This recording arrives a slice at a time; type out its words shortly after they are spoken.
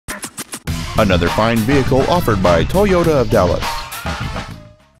Another fine vehicle offered by Toyota of Dallas.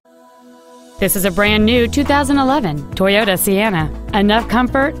 This is a brand new 2011 Toyota Sienna. Enough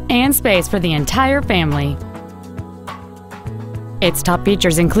comfort and space for the entire family. Its top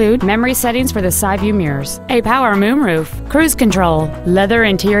features include memory settings for the side view mirrors, a power moonroof, cruise control, leather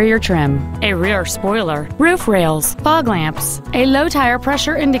interior trim, a rear spoiler, roof rails, fog lamps, a low tire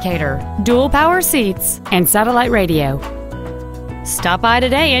pressure indicator, dual power seats, and satellite radio. Stop by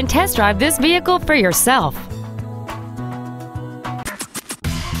today and test drive this vehicle for yourself.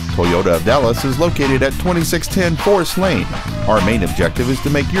 Toyota of Dallas is located at 2610 Forest Lane. Our main objective is to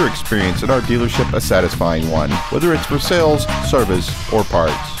make your experience at our dealership a satisfying one, whether it's for sales, service, or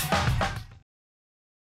parts.